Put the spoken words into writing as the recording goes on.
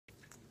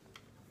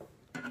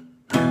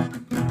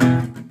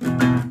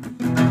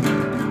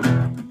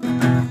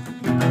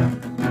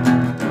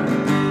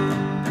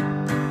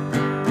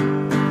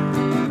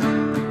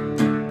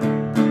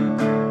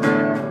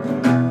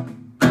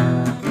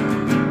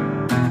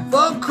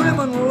For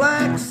criminal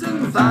acts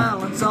and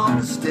violence on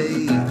the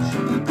stage,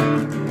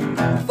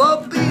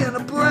 for being a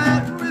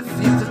brat,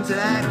 refusing to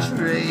act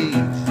your age,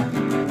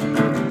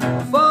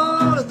 for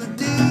all of the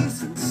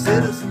decent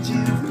citizens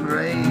you've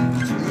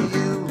enraged,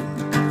 you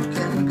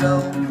can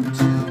go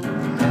to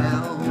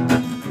hell.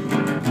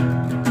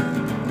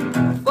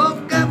 For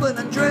gambling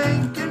and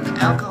drinking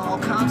alcohol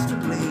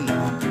constantly,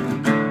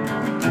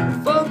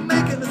 for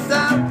making us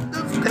out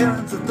of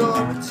parents'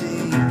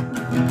 authority,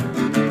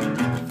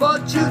 for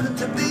choosing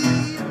to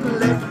be in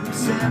late from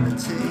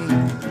sanity,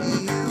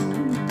 you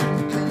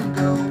can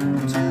go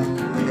to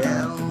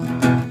hell.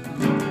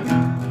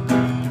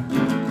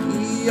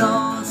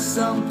 You're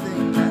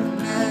something that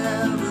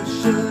never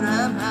should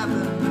have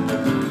happened.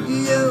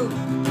 You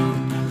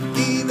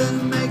even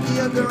make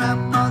your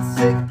grandma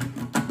sick.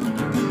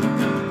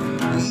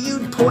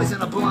 You'd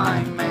poison a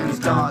blind man's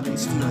dog and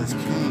steal his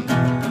cane.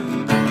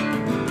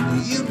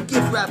 You'd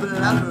gift wrap a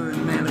letter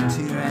and mail it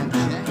to your Aunt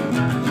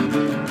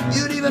Jane.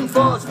 You'd even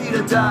force feed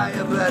a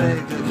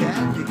diabetic a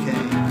candy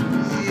cane.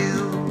 You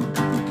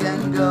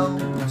can go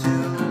to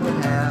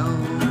hell.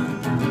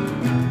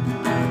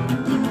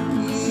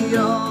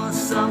 You're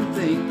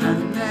something that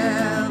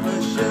never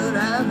should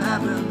have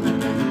happened.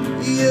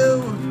 You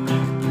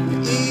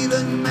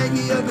even make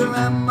your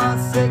grandma